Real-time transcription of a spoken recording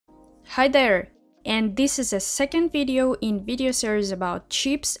Hi there, and this is a second video in video series about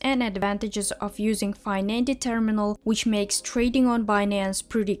tips and advantages of using Finandy terminal, which makes trading on Binance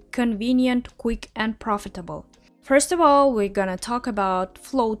pretty convenient, quick and profitable. First of all, we're gonna talk about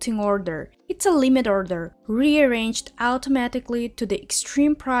floating order. It's a limit order, rearranged automatically to the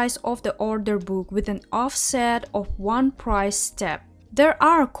extreme price of the order book with an offset of one price step. There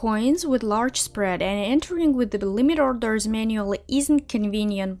are coins with large spread, and entering with the limit orders manually isn't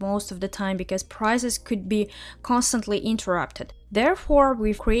convenient most of the time because prices could be constantly interrupted. Therefore,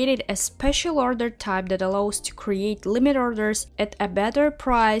 we've created a special order type that allows to create limit orders at a better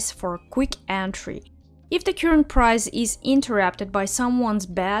price for quick entry. If the current price is interrupted by someone's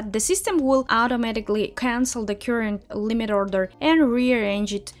bet, the system will automatically cancel the current limit order and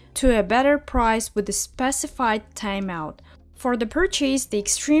rearrange it to a better price with a specified timeout. For the purchase, the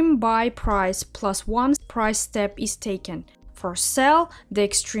extreme buy price plus one price step is taken. For sell, the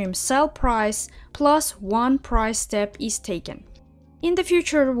extreme sell price plus one price step is taken. In the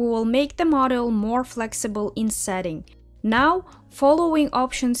future, we will make the model more flexible in setting. Now, following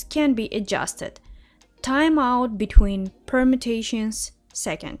options can be adjusted. Timeout between permutations,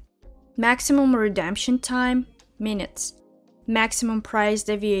 second. Maximum redemption time, minutes. Maximum price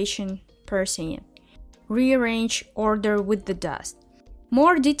deviation, %. Rearrange order with the dust.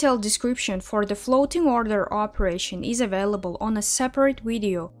 More detailed description for the floating order operation is available on a separate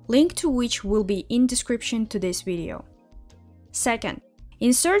video, link to which will be in description to this video. Second,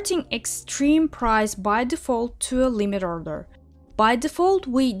 inserting extreme price by default to a limit order. By default,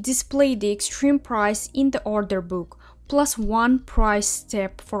 we display the extreme price in the order book, plus one price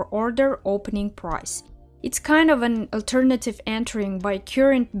step for order opening price. It's kind of an alternative entering by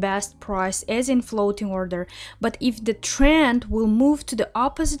current best price as in floating order, but if the trend will move to the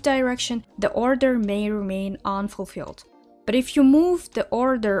opposite direction, the order may remain unfulfilled. But if you move the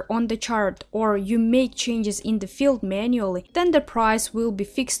order on the chart or you make changes in the field manually, then the price will be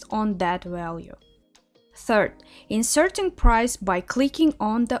fixed on that value. Third, inserting price by clicking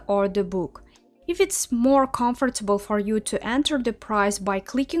on the order book. If it's more comfortable for you to enter the price by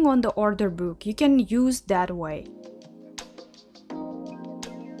clicking on the order book, you can use that way.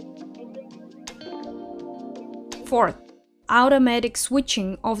 Fourth, automatic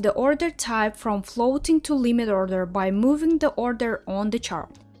switching of the order type from floating to limit order by moving the order on the chart.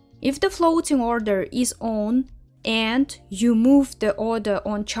 If the floating order is on and you move the order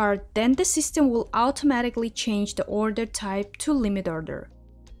on chart, then the system will automatically change the order type to limit order.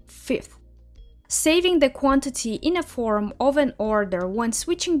 Fifth, saving the quantity in a form of an order when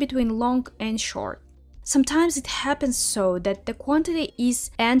switching between long and short. Sometimes it happens so that the quantity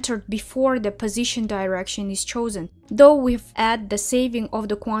is entered before the position direction is chosen, though we've added the saving of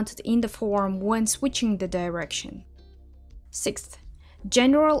the quantity in the form when switching the direction. Sixth,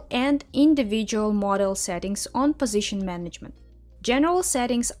 general and individual model settings on position management. General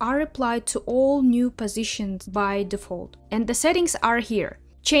settings are applied to all new positions by default, and the settings are here.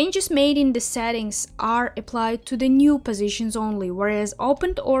 Changes made in the settings are applied to the new positions only, whereas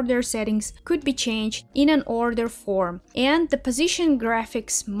opened order settings could be changed in an order form, and the position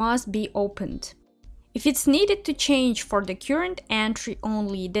graphics must be opened. If it's needed to change for the current entry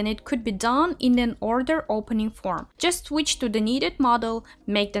only, then it could be done in an order opening form. Just switch to the needed model,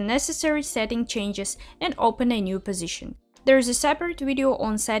 make the necessary setting changes, and open a new position. There is a separate video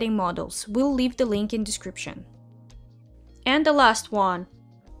on setting models. We'll leave the link in description. And the last one.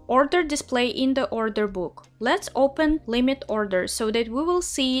 Order display in the order book. Let's open limit order so that we will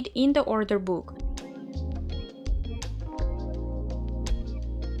see it in the order book.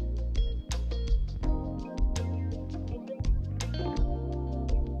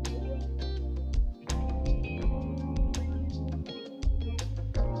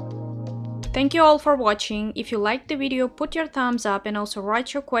 Thank you all for watching. If you liked the video, put your thumbs up and also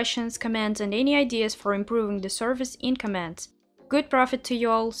write your questions, comments and any ideas for improving the service in comments. Good profit to you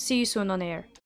all. See you soon on air.